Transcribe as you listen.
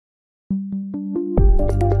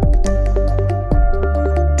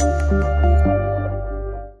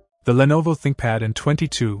The Lenovo ThinkPad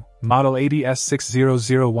N22, model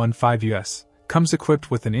 80S60015US, comes equipped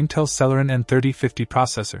with an Intel Celeron N3050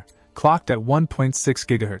 processor, clocked at 1.6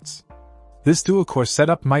 GHz. This dual-core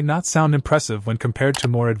setup might not sound impressive when compared to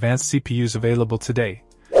more advanced CPUs available today,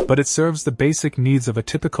 but it serves the basic needs of a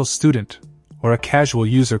typical student or a casual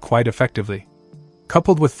user quite effectively.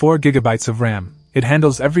 Coupled with 4 GB of RAM, it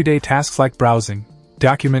handles everyday tasks like browsing,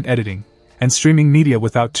 document editing, and streaming media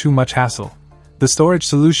without too much hassle. The storage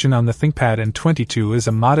solution on the ThinkPad N22 is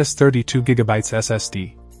a modest 32 GB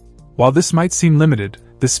SSD. While this might seem limited,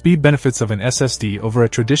 the speed benefits of an SSD over a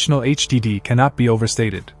traditional HDD cannot be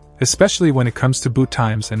overstated, especially when it comes to boot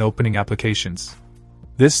times and opening applications.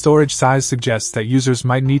 This storage size suggests that users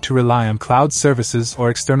might need to rely on cloud services or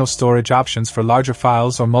external storage options for larger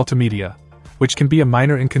files or multimedia, which can be a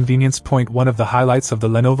minor inconvenience. One of the highlights of the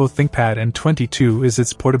Lenovo ThinkPad N22 is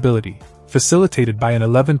its portability, facilitated by an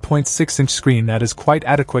 11.6-inch screen that is quite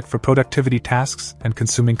adequate for productivity tasks and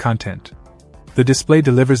consuming content. The display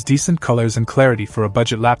delivers decent colors and clarity for a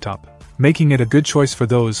budget laptop, making it a good choice for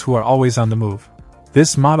those who are always on the move.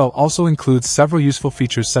 This model also includes several useful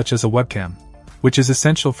features such as a webcam, which is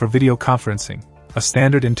essential for video conferencing, a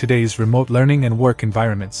standard in today's remote learning and work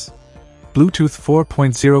environments. Bluetooth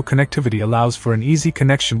 4.0 connectivity allows for an easy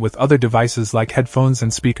connection with other devices like headphones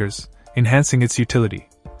and speakers, enhancing its utility.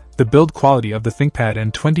 The build quality of the ThinkPad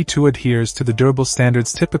N22 adheres to the durable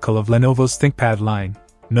standards typical of Lenovo's ThinkPad line,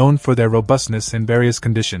 known for their robustness in various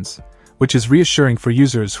conditions, which is reassuring for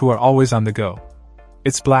users who are always on the go.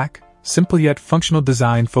 Its black, simple yet functional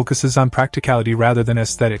design focuses on practicality rather than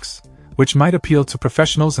aesthetics, which might appeal to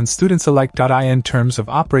professionals and students alike. In terms of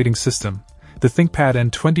operating system, the ThinkPad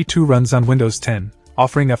N22 runs on Windows 10,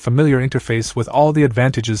 offering a familiar interface with all the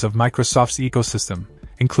advantages of Microsoft's ecosystem,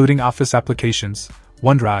 including Office applications,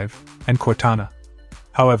 OneDrive, and Cortana.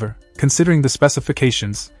 However, considering the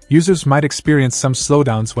specifications, users might experience some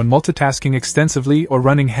slowdowns when multitasking extensively or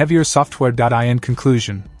running heavier software. In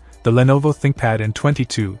conclusion, the Lenovo ThinkPad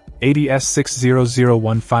N22,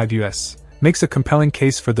 80S60015US, makes a compelling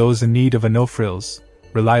case for those in need of a no-frills,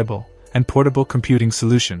 reliable, and portable computing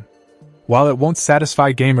solution. While it won't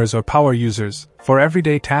satisfy gamers or power users, for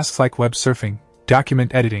everyday tasks like web surfing,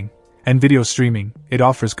 document editing, and video streaming, it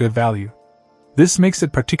offers good value. This makes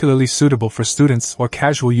it particularly suitable for students or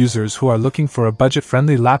casual users who are looking for a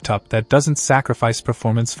budget-friendly laptop that doesn't sacrifice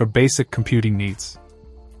performance for basic computing needs.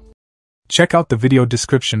 Check out the video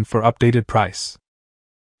description for updated price.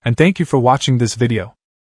 And thank you for watching this video.